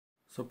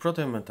So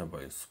protein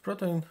metabolism.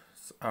 Proteins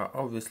are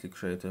obviously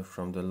created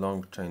from the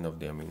long chain of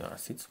the amino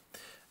acids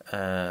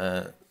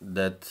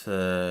that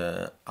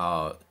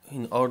are,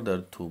 in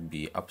order to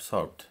be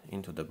absorbed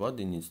into the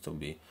body, needs to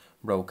be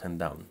broken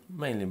down,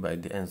 mainly by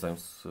the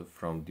enzymes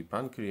from the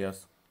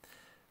pancreas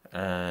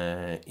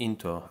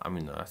into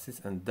amino acids,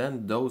 and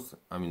then those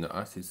amino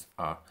acids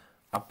are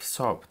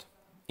absorbed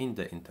in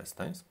the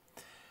intestines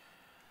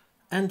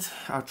and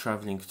are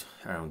traveling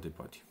around the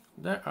body.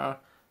 There are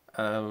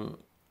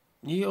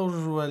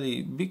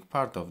usually big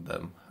part of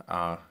them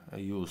are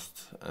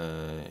used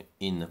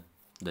in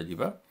the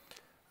liver,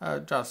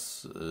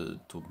 just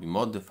to be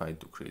modified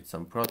to create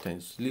some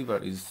proteins. Liver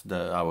is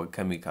our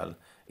chemical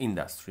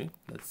industry,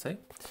 let's say.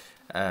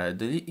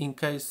 In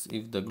case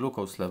if the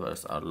glucose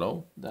levels are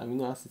low, the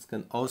amino acids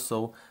can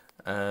also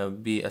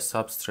be a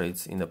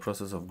substrates in the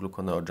process of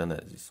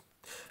gluconeogenesis.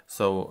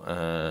 So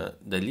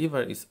the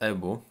liver is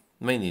able,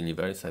 mainly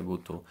liver is able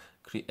to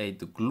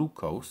create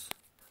glucose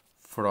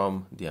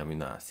from the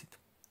amino acid.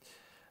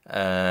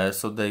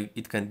 So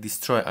it can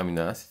destroy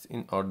amino acids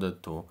in order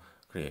to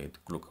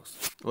create glucose.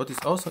 What is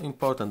also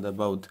important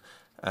about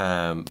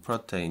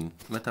protein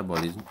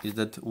metabolism is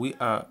that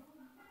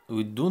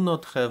we do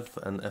not have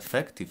an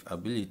effective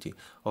ability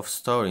of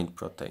storing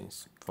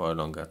proteins for a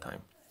longer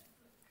time.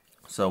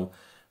 So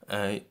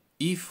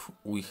if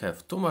we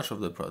have too much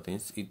of the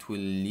proteins, it will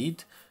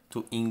lead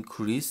to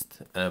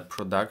increased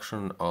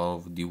production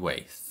of the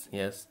wastes,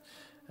 yes,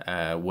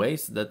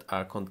 wastes that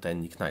are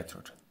containing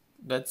nitrogen.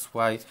 That's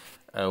why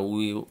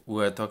we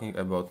were talking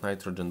about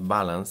nitrogen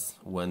balance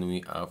when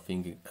we are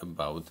thinking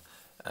about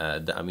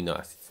the amino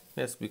acids.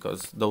 Yes,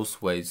 because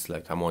those wastes,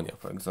 like ammonia,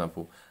 for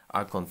example,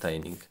 are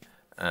containing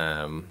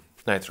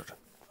nitrogen.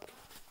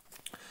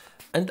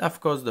 And of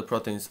course, the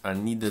proteins are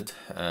needed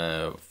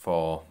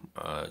for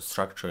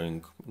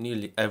structuring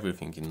nearly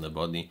everything in the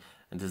body,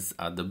 and these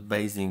are the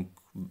basic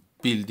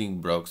building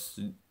blocks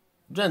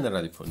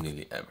generally for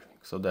nearly everything,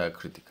 so they are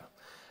critical.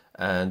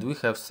 And we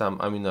have some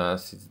amino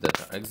acids that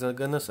are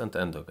exogenous and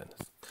endogenous.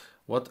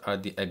 What are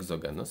the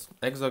exogenous?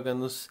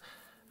 Exogenous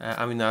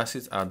amino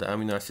acids are the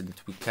amino acids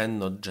that we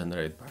cannot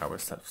generate by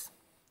ourselves.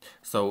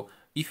 So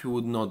if you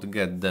would not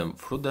get them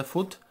through the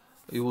food,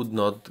 you would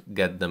not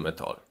get them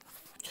at all.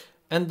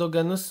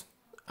 Endogenous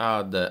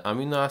are the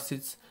amino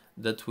acids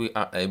that we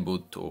are able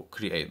to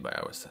create by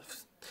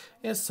ourselves.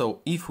 Yes,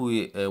 so if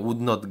we would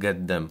not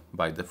get them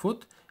by the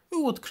food,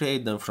 we would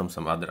create them from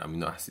some other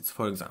amino acids,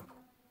 for example.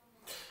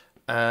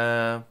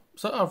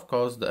 So of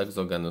course the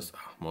exogenous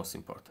are most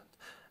important.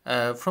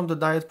 From the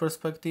diet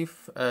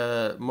perspective,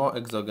 more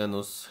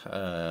exogenous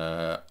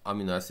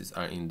amino acids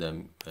are in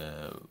the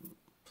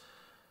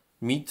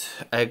meat,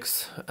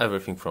 eggs,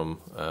 everything from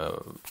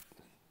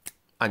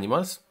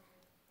animals.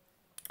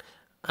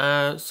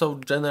 So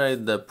generally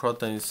the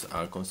proteins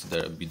are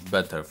considered a bit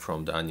better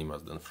from the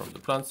animals than from the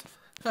plants.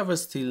 However,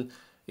 still,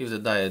 if the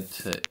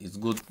diet is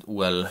good,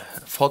 well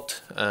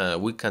thought,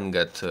 we can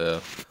get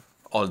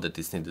all that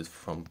is needed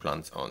from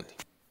plants only.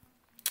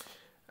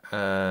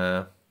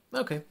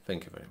 Okay,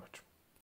 thank you very much.